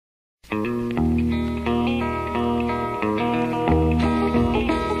Pardon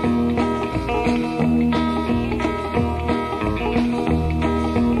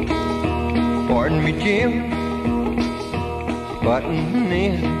me, Jim, button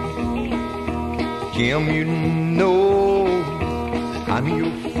in. Jim, you know that I'm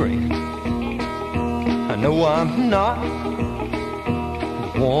your friend. I know I'm not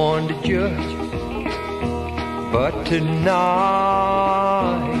one to judge, but tonight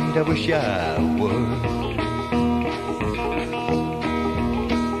I wish I was.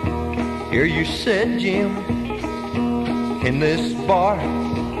 Here you sit, Jim, in this bar.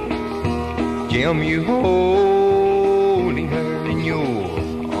 Jim, you holding her in your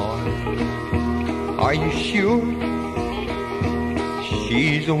arms. Are you sure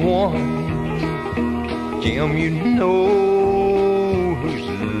she's the one? Jim, you know whose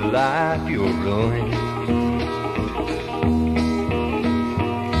life you're ruining.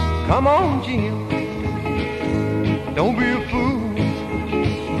 Come on, Jim, don't be a fool.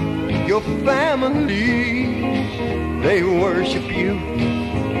 Your family, they worship you.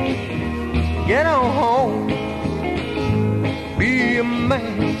 Get on home, be a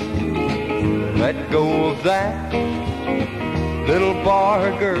man. Let go of that little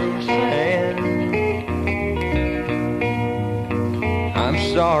bar girl's hand. I'm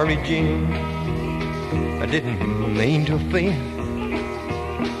sorry, Jim, I didn't mean to offend,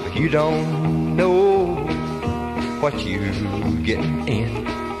 but you don't know what you're getting in.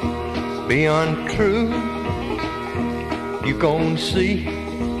 Be untrue, you gon' see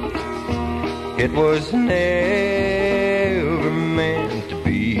it was never meant to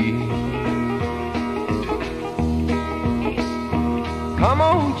be. Come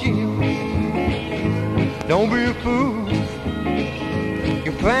on, Jim, don't be a fool.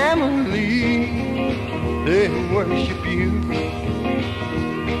 Your family, they worship you.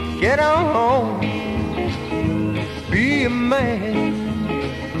 Get on home, be a man.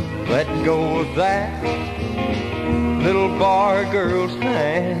 Let go of that little bar girl's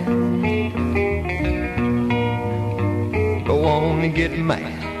hand. Go on and get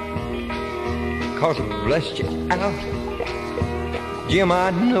mad, 'cause I blessed you out. Jim,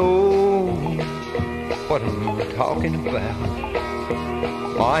 I know what I'm talking about.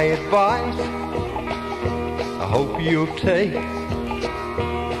 My advice, I hope you'll take.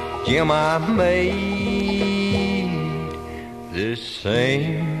 Jim, I made the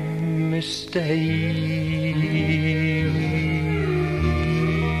same mistake.